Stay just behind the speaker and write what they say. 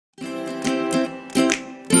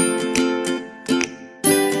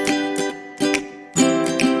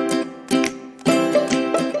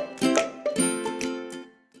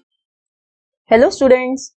Hello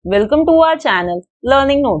students, welcome to our channel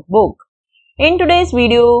Learning Notebook. In today's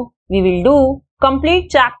video, we will do complete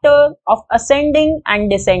chapter of ascending and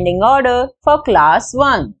descending order for class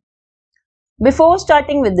 1. Before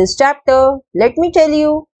starting with this chapter, let me tell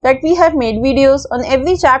you that we have made videos on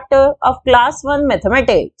every chapter of class 1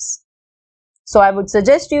 mathematics. So I would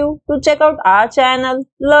suggest you to check out our channel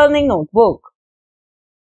Learning Notebook.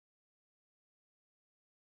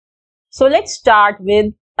 So let's start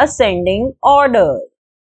with ascending order.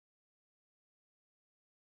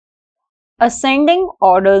 Ascending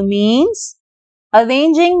order means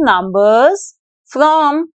arranging numbers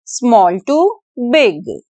from small to big.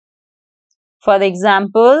 For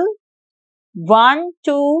example, 1,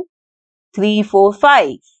 2, 3, 4, 5.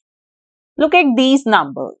 Look at these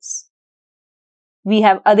numbers. We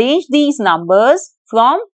have arranged these numbers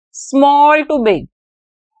from small to big.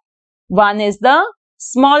 1 is the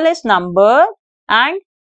smallest number and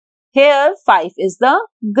here 5 is the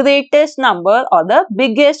greatest number or the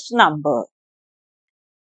biggest number.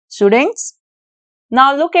 Students,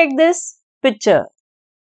 now look at this picture.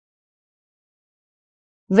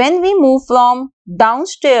 When we move from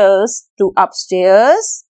downstairs to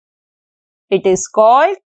upstairs, it is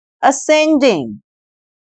called ascending.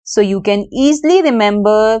 So you can easily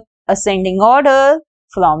remember ascending order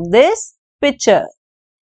from this picture.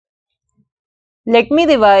 Let me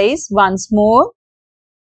revise once more.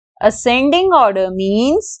 Ascending order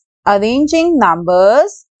means arranging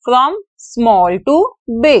numbers from small to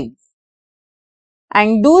big.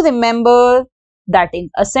 And do remember that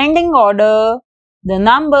in ascending order, the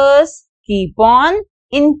numbers keep on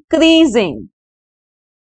increasing.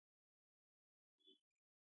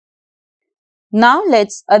 Now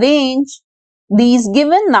let's arrange these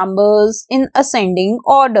given numbers in ascending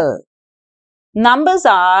order. Numbers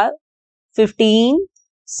are 15,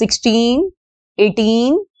 16,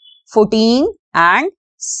 18, 14 and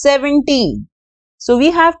 17. So we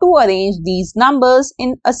have to arrange these numbers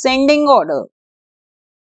in ascending order.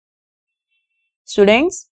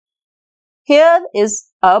 Students, here is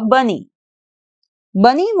a bunny.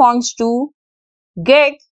 Bunny wants to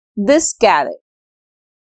get this carrot.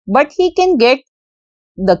 But he can get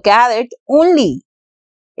the carrot only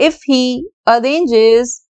if he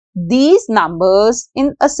arranges these numbers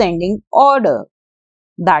in ascending order.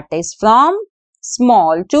 That is from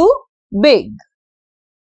small to big.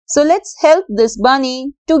 So let's help this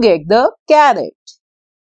bunny to get the carrot.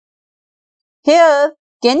 Here,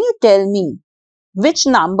 can you tell me which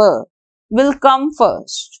number will come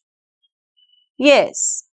first?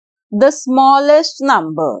 Yes, the smallest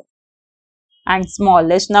number. And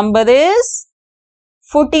smallest number is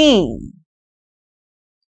 14.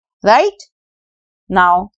 Right?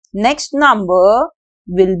 Now, next number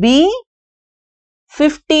will be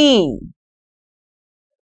 15.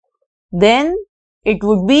 Then it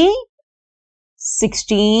would be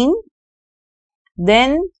 16.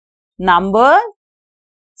 Then number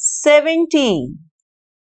 17.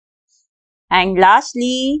 And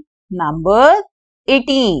lastly, number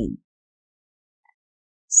 18.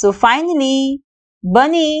 So finally,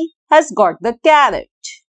 bunny has got the carrot.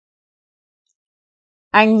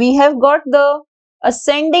 And we have got the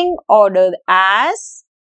ascending order as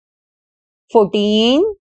 14,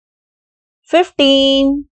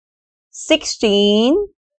 15, 16,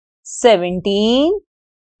 17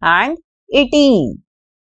 and 18.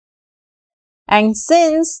 And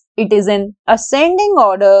since it is in ascending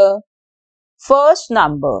order,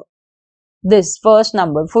 this first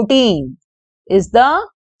number 14 is the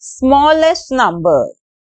smallest number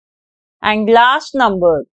and last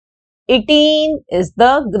number 18 is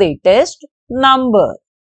the greatest number.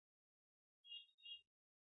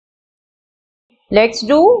 Let's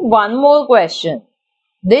do one more question.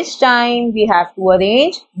 This time we have to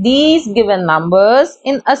arrange these given numbers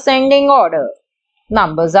in ascending order.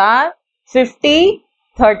 Numbers are 50,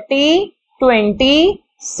 30, 20,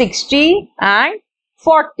 60 and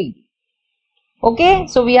 40. Okay,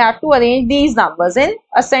 so we have to arrange these numbers in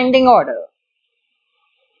ascending order.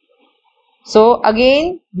 So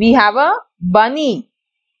again, we have a bunny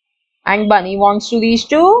and bunny wants to reach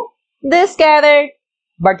to this carrot.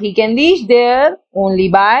 But he can reach there only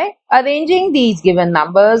by arranging these given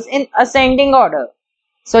numbers in ascending order.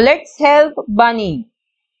 So let's help bunny.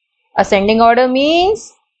 Ascending order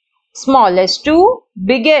means smallest to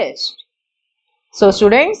biggest. So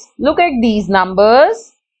students, look at these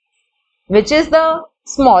numbers. Which is the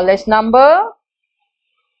smallest number?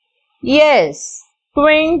 Yes,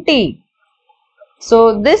 20.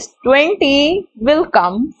 So this 20 will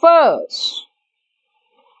come first.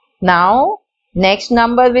 Now, next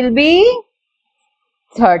number will be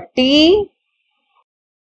 30.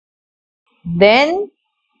 Then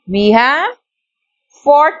we have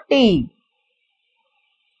 40.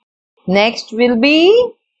 Next will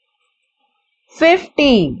be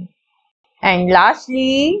 50. And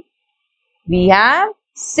lastly, we have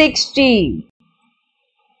 60.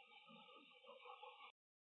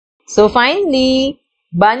 So finally,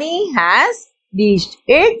 Bunny has reached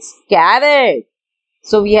its carrot.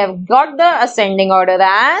 So we have got the ascending order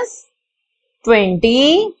as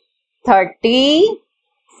 20, 30,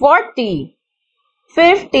 40,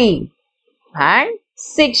 50 and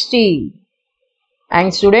 60.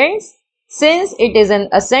 And students, since it is an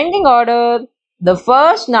ascending order, the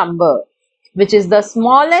first number, which is the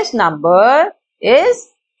smallest number, is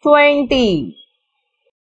 20.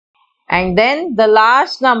 And then the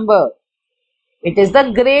last number, it is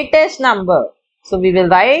the greatest number. So we will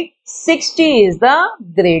write 60 is the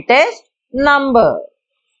greatest number.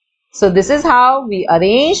 So this is how we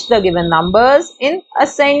arrange the given numbers in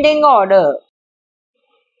ascending order.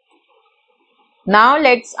 Now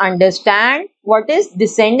let's understand what is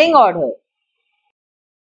descending order.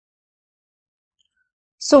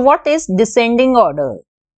 So what is descending order?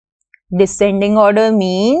 Descending order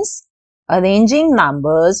means arranging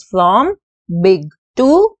numbers from big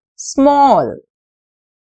to small.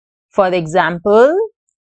 For example,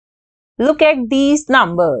 look at these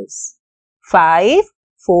numbers: 5,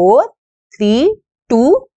 4, 3,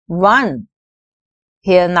 2, 1.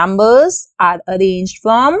 Here numbers are arranged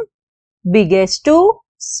from biggest to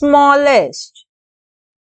smallest.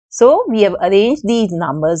 So we have arranged these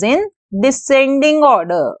numbers in descending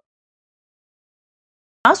order.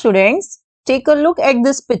 Now students, take a look at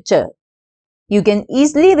this picture. You can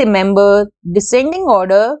easily remember descending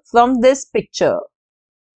order from this picture.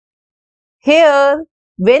 Here,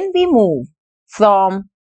 when we move from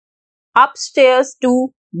upstairs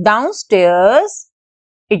to downstairs,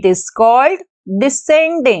 it is called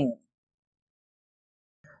descending.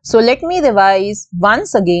 So let me revise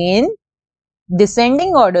once again.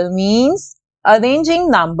 Descending order means arranging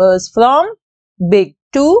numbers from big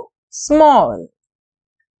to small.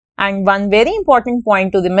 And one very important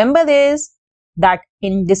point to remember is that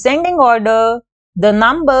in descending order, the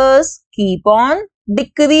numbers keep on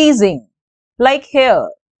decreasing. Like here,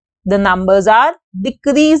 the numbers are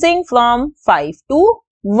decreasing from 5 to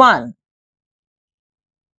 1.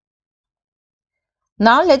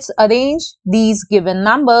 Now let's arrange these given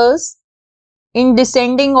numbers in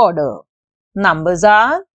descending order. Numbers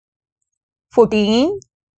are 14,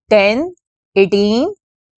 10, 18,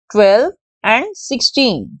 12 and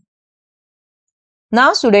 16.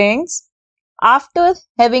 Now students, after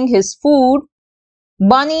having his food,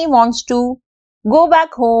 Bunny wants to go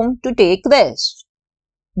back home to take rest.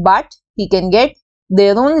 But he can get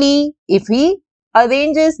there only if he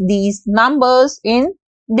arranges these numbers in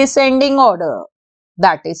descending order.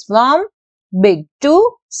 That is from big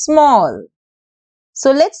to small.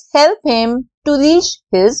 So let's help him to reach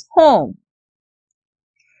his home.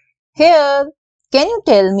 Here, can you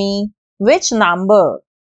tell me which number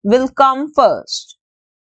will come first?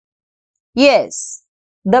 Yes,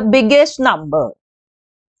 the biggest number.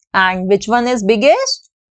 And which one is biggest?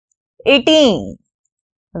 18.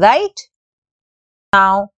 Right?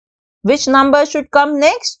 Now, which number should come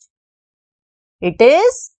next? It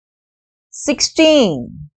is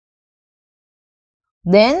 16.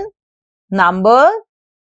 Then number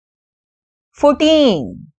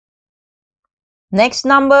 14. Next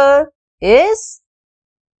number is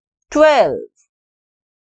 12.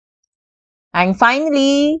 And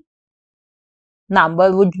finally,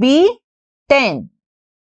 number would be 10.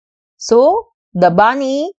 So, the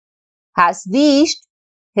bunny has reached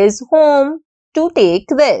his home to take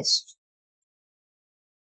rest.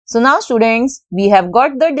 So now students, we have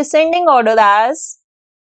got the descending order as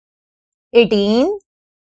 18,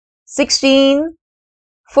 16,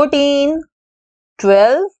 14,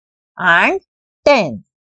 12 and 10.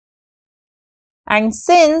 And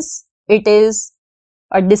since it is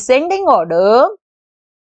a descending order,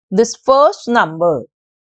 this first number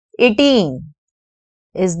 18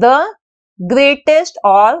 is the greatest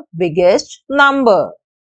or biggest number.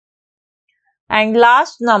 And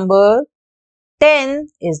last number 10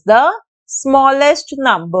 is the smallest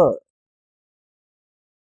number.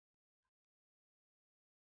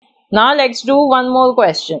 Now let's do one more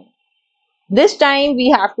question. This time we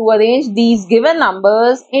have to arrange these given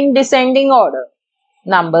numbers in descending order.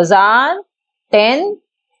 Numbers are 10,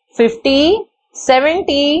 50,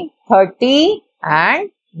 70, 30 and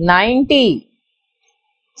 90.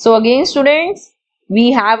 So again students,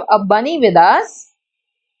 we have a bunny with us.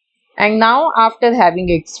 And now after having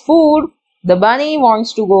its food, the bunny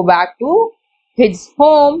wants to go back to his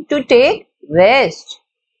home to take rest.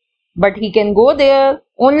 but he can go there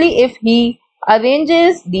only if he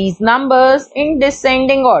arranges these numbers in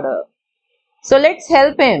descending order. So let's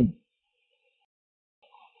help him.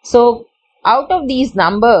 So out of these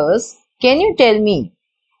numbers, can you tell me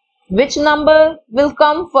which number will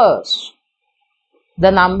come first?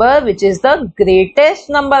 The number which is the greatest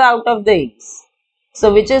number out of these.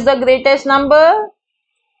 So which is the greatest number?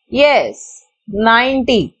 Yes,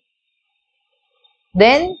 90.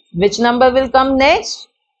 Then which number will come next?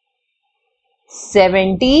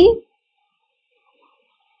 70.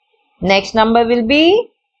 Next number will be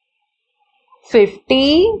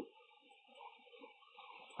 50.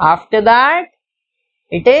 After that,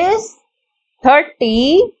 it is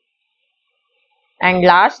 30. And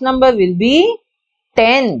last number will be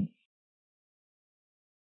 10.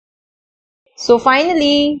 So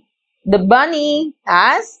finally, the bunny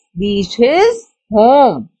has reached his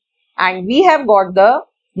home. And we have got the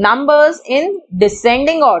numbers in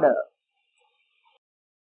descending order.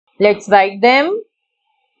 Let's write them.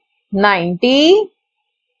 90,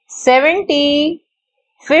 70,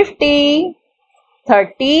 50,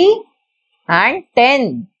 30 and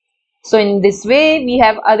 10. So in this way we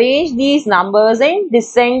have arranged these numbers in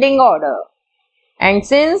descending order. And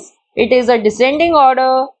since it is a descending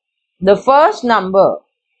order, the first number,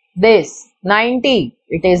 this 90,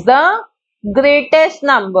 it is the greatest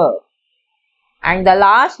number. And the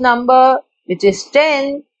last number, which is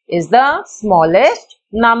 10, is the smallest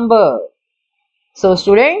number. So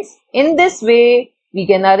students, in this way, we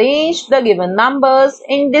can arrange the given numbers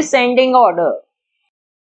in descending order.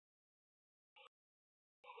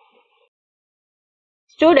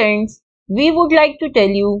 Students, we would like to tell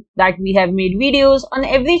you that we have made videos on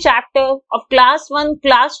every chapter of Class 1,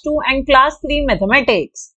 Class 2 and Class 3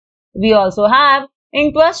 Mathematics. We also have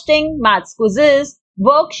interesting maths quizzes,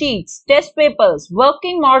 worksheets, test papers,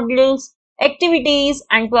 working models, activities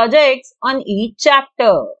and projects on each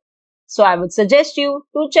chapter. So I would suggest you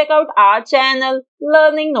to check out our channel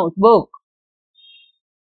Learning Notebook.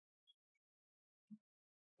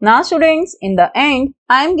 Now students, in the end,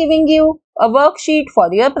 I am giving you a worksheet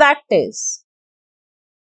for your practice.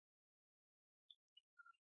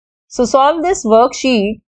 So solve this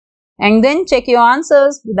worksheet and then check your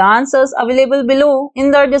answers with the answers available below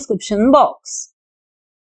in the description box.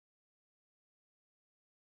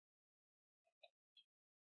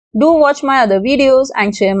 Do watch my other videos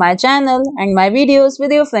and share my channel and my videos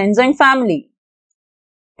with your friends and family.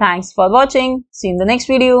 Thanks for watching. See you in the next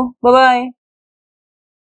video. Bye-bye.